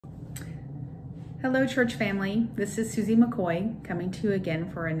Hello, church family. This is Suzie McCoy coming to you again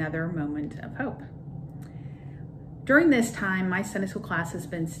for another moment of hope. During this time, my Sunday school class has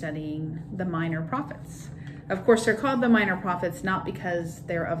been studying the minor prophets. Of course, they're called the minor prophets not because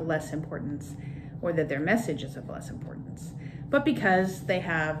they're of less importance or that their message is of less importance, but because they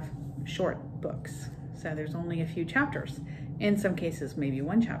have short books. So there's only a few chapters. In some cases, maybe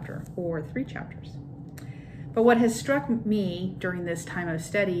one chapter or 3 chapters. But what has struck me during this time of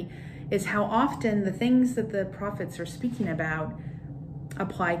study is how often the things that the prophets are speaking about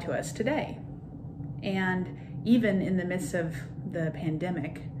apply to us today. And even in the midst of the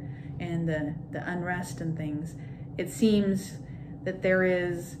pandemic and the unrest and things, it seems that there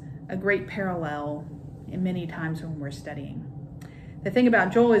is a great parallel in many times when we're studying. The thing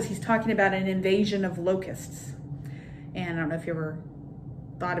about Joel is he's talking about an invasion of locusts. And I don't know if you ever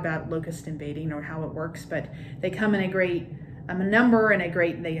thought about locust invading or how it works, but they come in a great number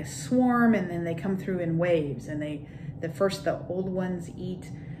and they swarm, and then they come through in waves, and the old ones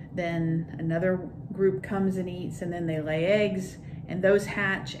eat, then another group comes and eats, and then they lay eggs, and those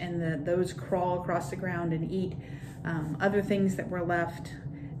hatch, and those crawl across the ground and eat other things that were left,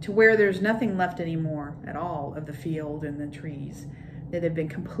 to where there's nothing left anymore at all of the field and the trees that have been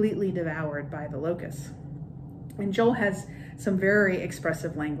completely devoured by the locusts. And Joel has some very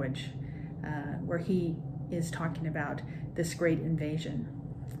expressive language where he is talking about this great invasion.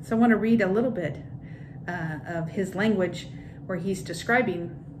 So I want to read a little bit of his language where he's describing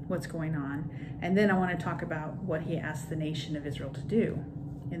what's going on, and then I want to talk about what he asked the nation of Israel to do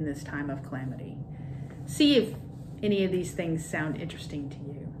in this time of calamity. See if any of these things sound interesting to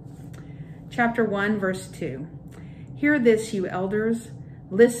you. Chapter 1, verse 2. Hear this, you elders.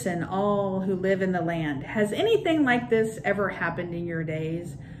 Listen, all who live in the land. Has anything like this ever happened in your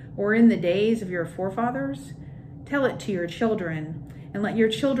days or in the days of your forefathers? Tell it to your children, and let your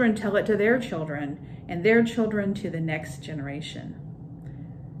children tell it to their children, and their children to the next generation.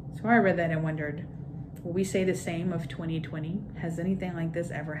 So I read that and wondered, will we say the same of 2020? Has anything like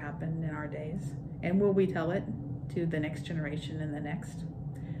this ever happened in our days? And will we tell it to the next generation and the next?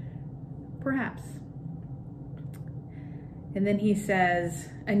 Perhaps. And then he says,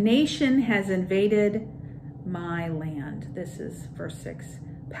 a nation has invaded my land. This is verse 6.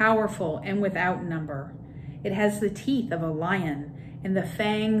 Powerful and without number. It has the teeth of a lion and the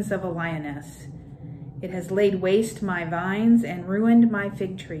fangs of a lioness. It has laid waste my vines and ruined my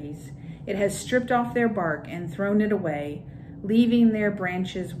fig trees. It has stripped off their bark and thrown it away, leaving their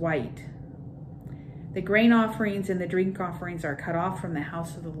branches white. The grain offerings and the drink offerings are cut off from the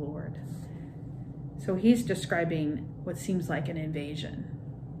house of the Lord. So he's describing what seems like an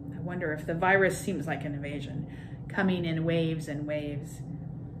invasion. I wonder if the virus seems like an invasion, coming in waves and waves.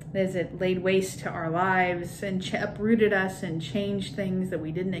 As it laid waste to our lives and uprooted us and changed things that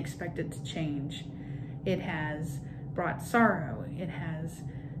we didn't expect it to change. It has brought sorrow. It has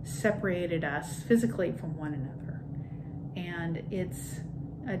separated us physically from one another. And it's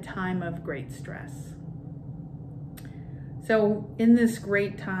a time of great stress. So in this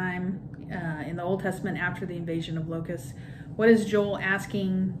great time, in the Old Testament after the invasion of locusts, what is Joel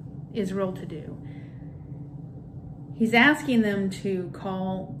asking Israel to do? He's asking them to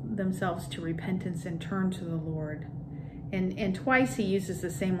call themselves to repentance and turn to the Lord. And twice he uses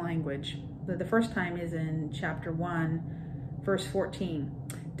the same language. The first time is in chapter 1, verse 14.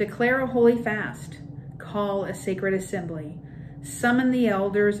 Declare a holy fast, call a sacred assembly, summon the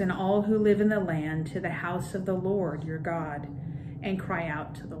elders and all who live in the land to the house of the Lord your God, and cry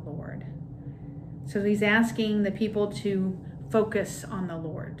out to the Lord. So he's asking the people to focus on the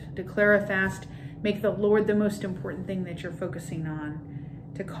Lord. Declare a fast, make the Lord the most important thing that you're focusing on,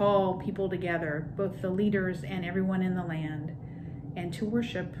 to call people together, both the leaders and everyone in the land, and to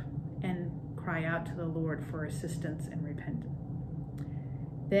worship and cry out to the Lord for assistance and repentance.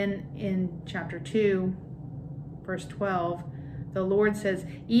 Then in chapter 2, verse 12, the Lord says,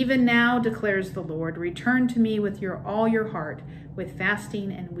 even now declares the Lord, return to me with all your heart, with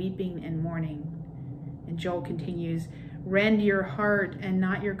fasting and weeping and mourning. And Joel continues, rend your heart and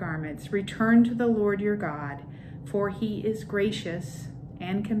not your garments. Return to the Lord your God, for he is gracious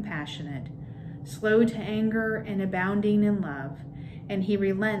and compassionate, slow to anger and abounding in love, and he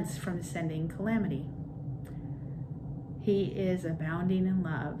relents from sending calamity. He is abounding in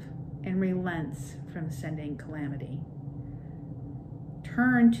love and relents from sending calamity.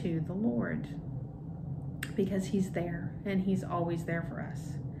 Turn to the Lord, because he's there and he's always there for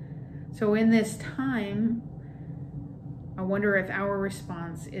us. So in this time, I wonder if our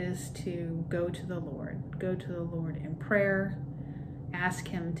response is to go to the Lord in prayer, ask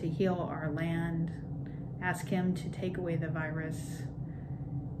him to heal our land, ask him to take away the virus,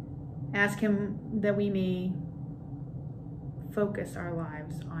 Ask him that we may focus our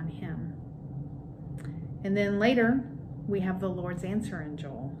lives on him. And then later, we have the Lord's answer in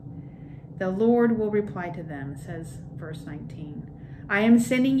Joel. The Lord will reply to them, says verse 19. I am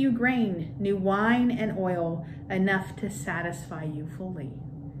sending you grain, new wine and oil, enough to satisfy you fully.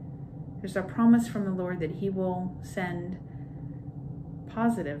 There's a promise from the Lord that he will send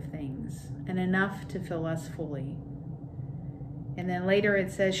positive things and enough to fill us fully. And then later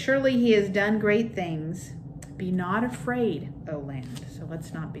it says, surely he has done great things. Be not afraid, O land. So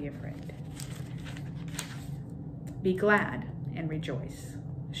let's not be afraid. Be glad and rejoice.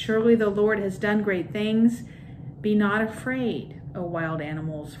 Surely the Lord has done great things. Be not afraid, O wild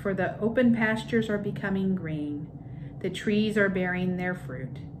animals, for the open pastures are becoming green. The trees are bearing their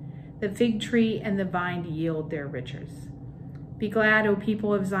fruit. The fig tree and the vine yield their riches. Be glad, O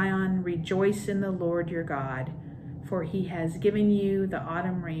people of Zion. Rejoice in the Lord your God, for he has given you the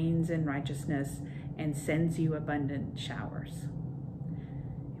autumn rains in righteousness and sends you abundant showers.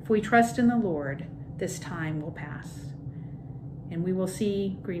 If we trust in the Lord, this time will pass, and we will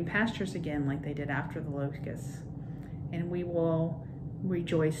see green pastures again like they did after the locusts, and we will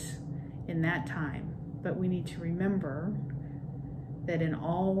rejoice in that time. But we need to remember that in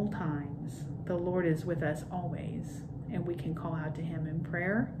all times, the Lord is with us always, and we can call out to him in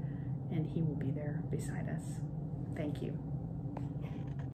prayer, and he will be there beside us. Thank you.